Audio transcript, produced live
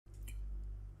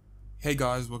Hey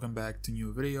guys, welcome back to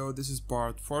new video. This is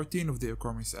part 14 of the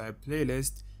ecommerce app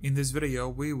playlist. In this video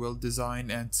we will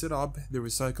design and set up the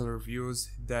recycle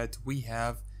reviews that we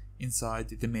have inside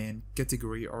the main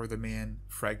category or the main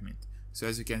fragment. So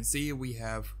as you can see, we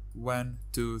have 1,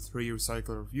 2, 3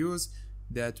 recycle reviews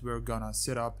that we're gonna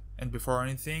set up. And before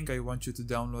anything, I want you to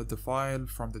download the file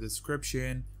from the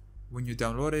description. When you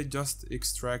download it, just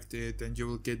extract it and you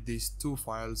will get these two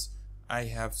files. I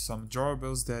have some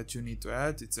drawables that you need to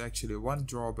add. It's actually one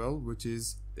drawable, which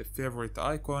is the favorite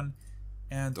icon,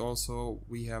 and also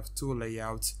we have two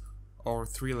layouts or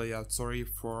three layouts, sorry,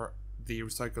 for the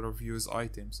recycle reviews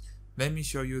items. Let me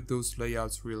show you those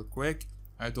layouts real quick.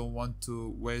 I don't want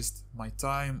to waste my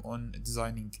time on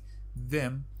designing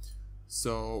them.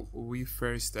 So we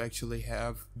first actually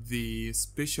have the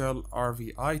special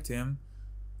RV item.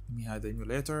 Let me hide the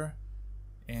emulator.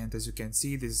 And as you can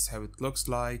see, this is how it looks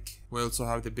like. We also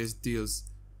have the best deals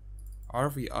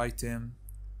RV item,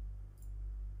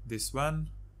 this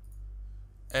one,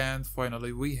 and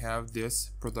finally we have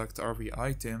this product RV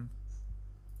item.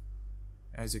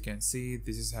 As you can see,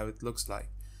 this is how it looks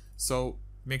like. So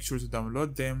make sure to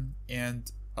download them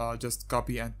and just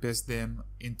copy and paste them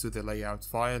into the layout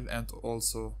file, and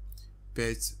also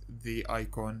paste the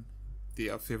icon,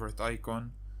 the favorite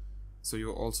icon. So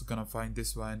you're also gonna find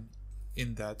this one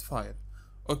in that file.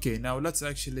 Okay, now let's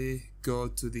actually go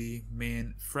to the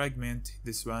main fragment,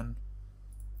 this one.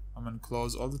 I'm gonna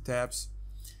close all the tabs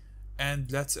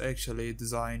and let's actually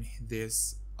design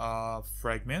this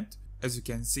fragment. As you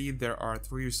can see, there are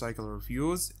 3 recycle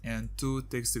reviews and 2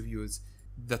 text reviews.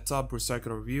 The top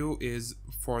recycle review is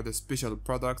for the special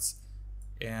products,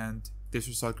 and this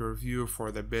recycle review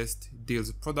for the best deals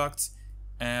products,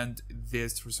 and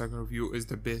this recycle review is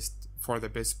the best for the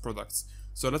best products.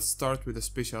 So let's start with the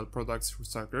special products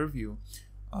recycle review.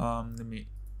 Let me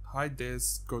hide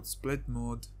this, go to split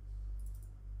mode,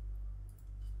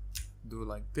 do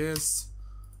like this,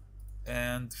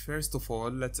 and first of all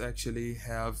let's actually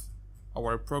have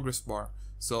our progress bar.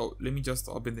 So let me just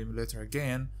open the emulator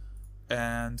again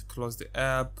and close the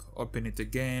app, open it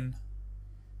again.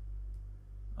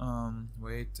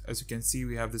 Wait, as you can see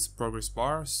we have this progress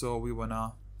bar, so we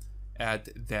wanna add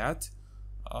that.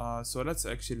 So let's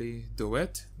actually do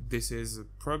it. This is a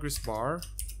progress bar,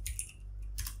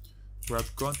 wrap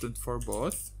content for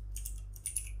both.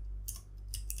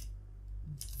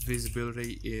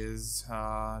 Visibility is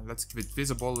let's keep it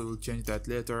visible. We will change that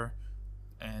later,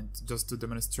 and just to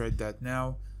demonstrate that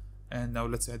now. And now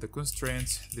let's add the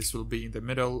constraints. This will be in the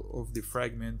middle of the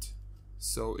fragment,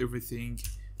 so everything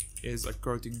is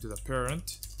according to the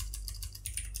parent.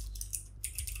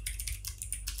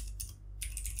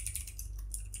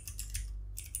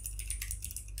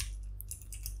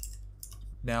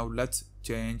 Now let's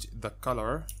change the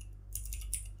color,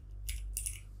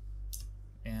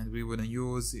 and we want to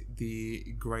use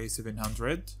the gray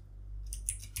 700.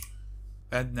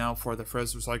 And now for the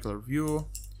first recycler view,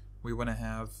 we want to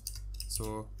have,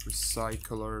 so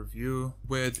recycler view,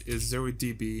 width is 0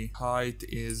 dB, height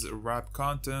is wrap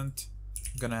content,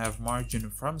 gonna have margin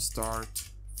from start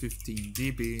 15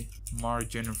 dB,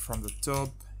 margin from the top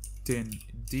 10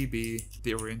 dB,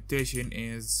 the orientation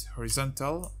is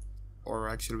horizontal, or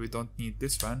actually we don't need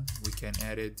this one, we can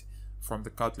add it from the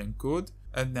Kotlin code.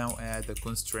 And now add the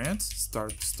constraints,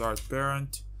 start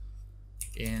parent,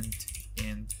 end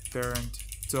parent,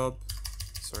 top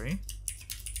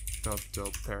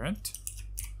parent,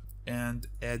 and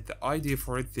add the ID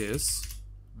for this.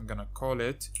 I'm gonna call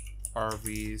it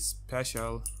RV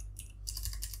special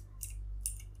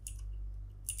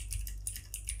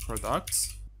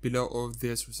products. Below of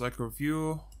this recycle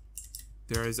view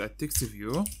there is a text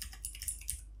view.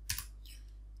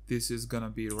 This is gonna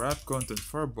be wrap content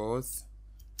for both,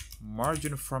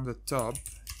 margin from the top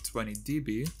 20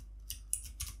 dB,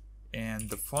 and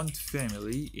the font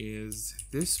family is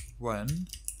this one.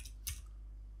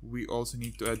 We also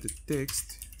need to add the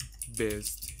text,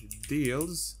 best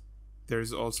deals.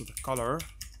 There's also the color.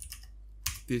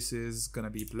 This is gonna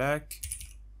be black.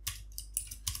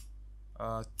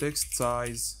 Text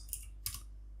size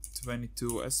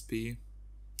 22 SP,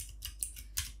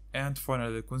 and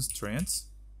finally the constraints.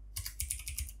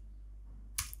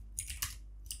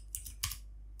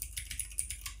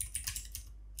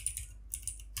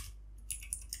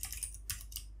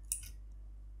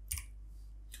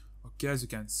 Okay, as you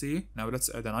can see, now let's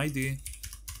add an ID.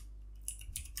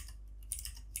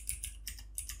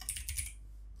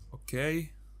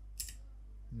 Okay,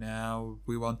 now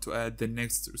we want to add the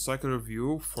next recycle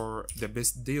review for the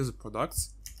best deals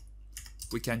products.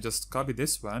 We can just copy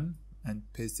this one and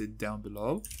paste it down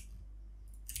below.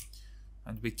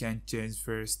 and we can change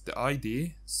first the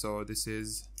ID. So this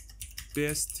is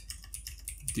best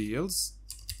deals.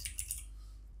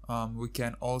 We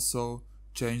can also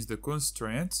change the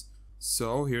constraints.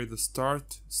 So here the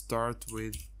start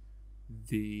with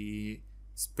the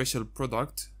special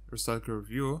product recycle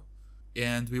review,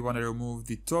 and we want to remove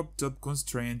the top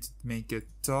constraint, make it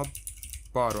top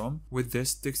bottom with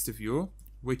this text view,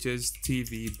 which is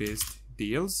TV based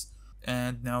deals.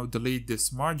 And now delete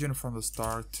this margin from the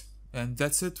start, and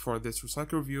that's it for this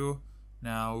recycle view.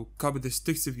 Now copy this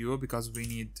text view because we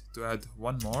need to add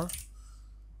one more.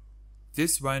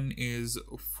 This one is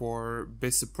for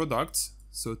basic products,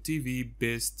 so TV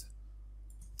based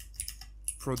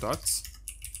products.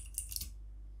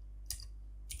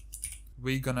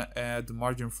 We're gonna add the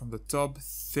margin from the top,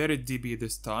 30 dB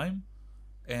this time,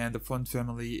 and the font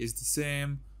family is the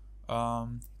same.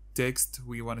 Text,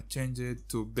 we want to change it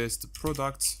to best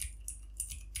products.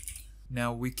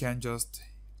 Now we can just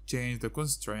change the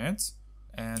constraints,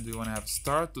 and we want to have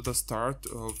start to the start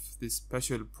of this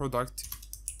special product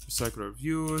recycle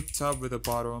review, top with the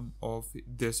bottom of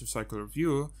this recycle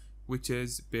review, which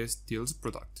is best deals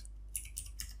product.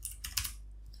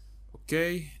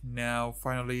 Okay, now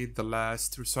finally the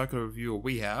last recycle review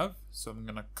we have. So I'm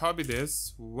gonna copy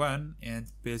this one and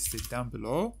paste it down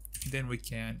below. Then we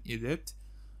can edit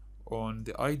on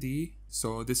the ID.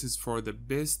 So this is for the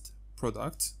best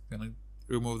product. Gonna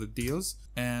remove the deals,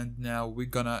 and now we're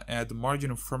gonna add the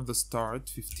margin from the start,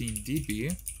 15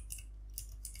 dB.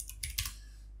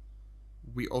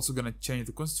 We also gonna change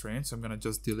the constraints. So I'm gonna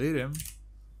just delete them,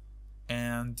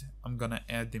 and I'm gonna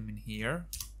add them in here.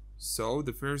 So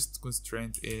the first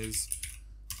constraint is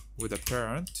with a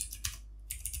parent,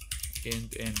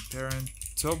 and parent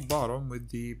top bottom with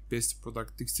the best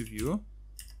product text view.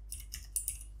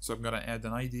 So I'm gonna add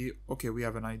an ID. Okay, we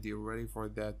have an ID already for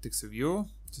that text view.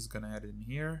 Just gonna add it in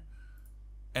here.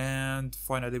 And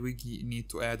finally we need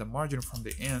to add a margin from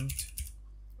the end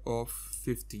of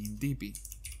 15 dB,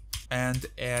 and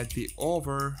add the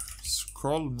over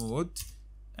scroll mode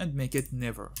and make it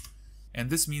never. And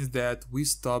this means that we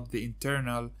stop the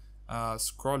internal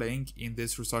scrolling in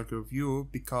this recycle view,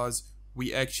 because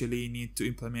we actually need to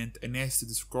implement a nested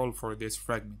scroll for this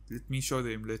fragment. Let me show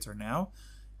the emulator now.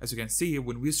 As you can see,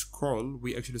 when we scroll,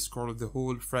 we actually scroll the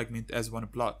whole fragment as one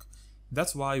block.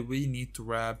 That's why we need to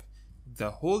wrap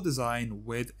the whole design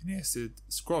with a nested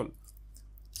scroll.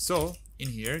 So in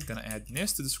here, gonna add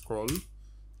nested scroll,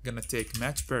 gonna take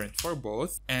match parent for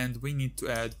both, and we need to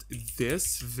add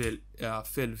this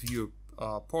fill view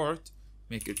port,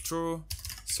 make it true.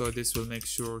 So this will make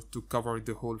sure to cover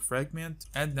the whole fragment.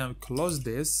 And now close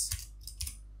this.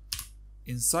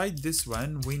 Inside this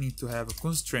one, we need to have a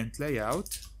constraint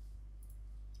layout.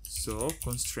 So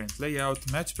constraint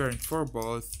layout, match parent for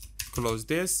both, close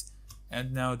this.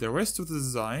 And now the rest of the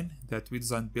design that we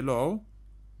designed below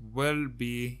will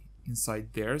be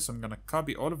inside there. So I'm gonna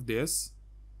copy all of this,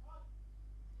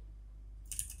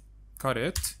 cut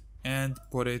it, and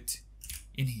put it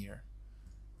in here.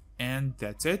 And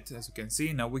that's it. As you can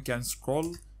see, now we can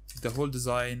scroll the whole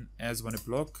design as one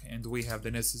block, and we have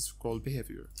the nested scroll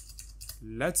behavior.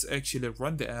 Let's actually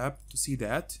run the app to see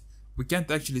that. We can't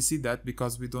actually see that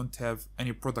because we don't have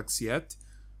any products yet.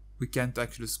 We can't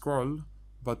actually scroll,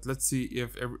 but let's see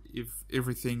if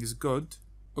everything is good.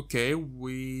 Okay,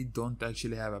 we don't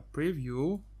actually have a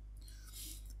preview.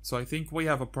 So I think we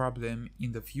have a problem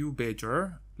in the view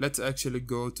pager. Let's actually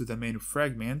go to the main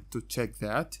fragment to check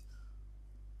that.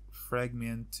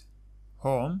 Fragment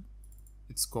home.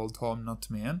 It's called home, not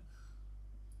main.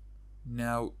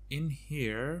 Now in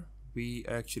here, we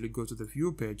actually go to the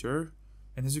view pager,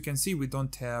 and as you can see, we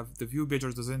don't have, the view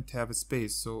pager doesn't have a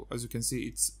space. So as you can see,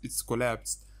 it's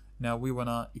collapsed. Now we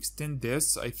wanna extend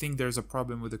this. I think there's a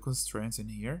problem with the constraints in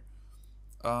here.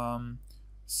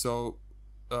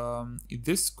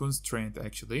 This constraint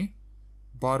actually,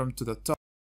 bottom to the top.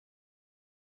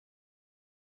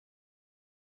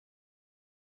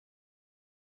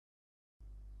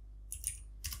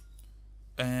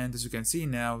 And as you can see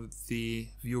now, the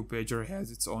view pager has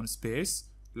its own space.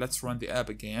 Let's run the app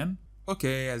again.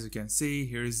 Okay, as you can see,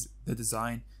 here's the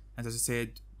design. And as I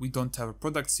said, we don't have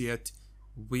products yet.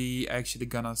 We actually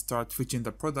gonna start fetching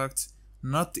the products,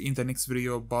 not in the next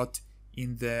video, but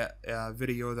in the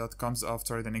video that comes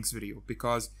after the next video.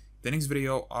 Because the next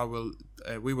video,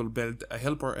 we will build a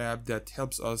helper app that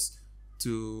helps us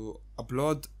to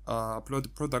upload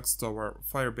products to our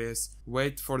Firebase.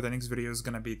 Wait for the next video, is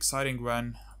gonna be exciting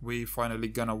one. We finally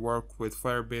gonna work with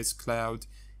Firebase Cloud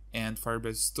and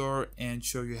Firebase Store and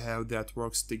show you how that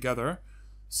works together.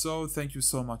 So thank you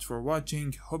so much for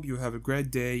watching. Hope you have a great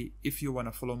day. If you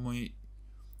wanna follow me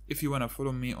if you wanna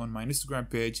follow me on my Instagram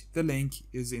page. The link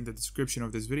is in the description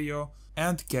of this video,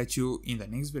 and catch you in the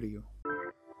next video.